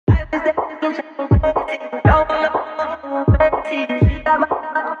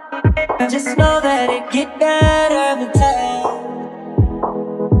Just know that it get better with time.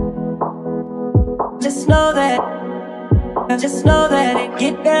 Just know that it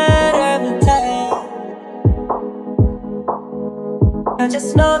get better with time.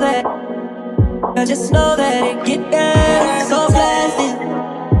 Just know that it get better. So blasted,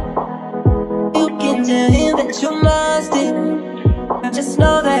 you can tell him that you must it. Just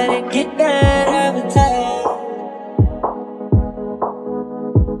know that it get better with time.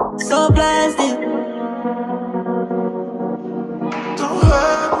 So blasted. Don't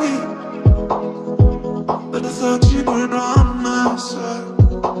hurt me, but I thought you were on my side.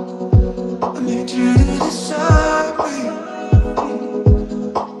 I need you to decide me,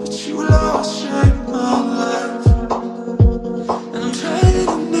 but you will always shine my life. And I'm trying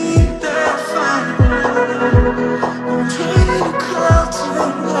to make that fine. I'm trying to call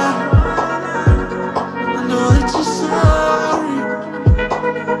tonight. I know that you're sorry,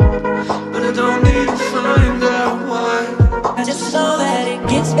 but I don't need to find out why. I just know that it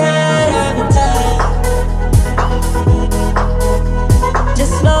gets better with time.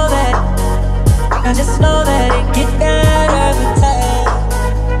 Just know that it gets better with time.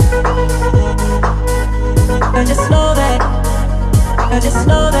 I just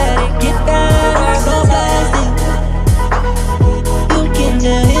know that it gets better. So blasted, you can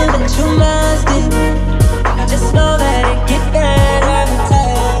tell him that you must it. I just know that it gets better with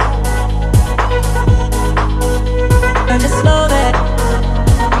time. I just know that.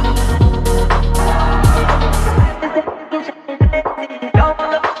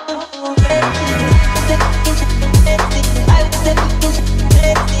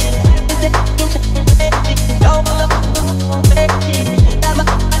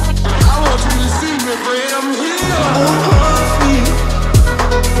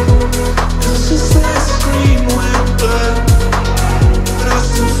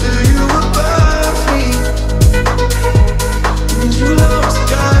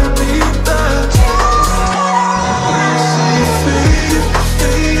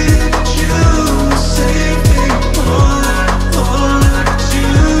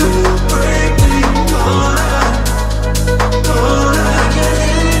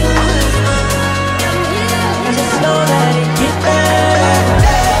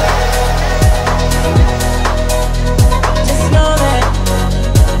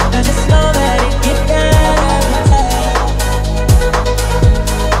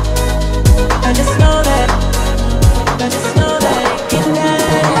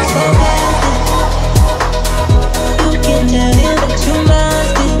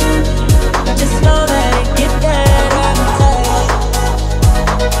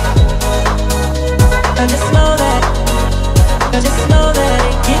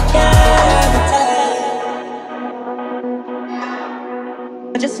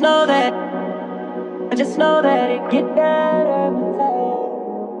 I just know that it get better.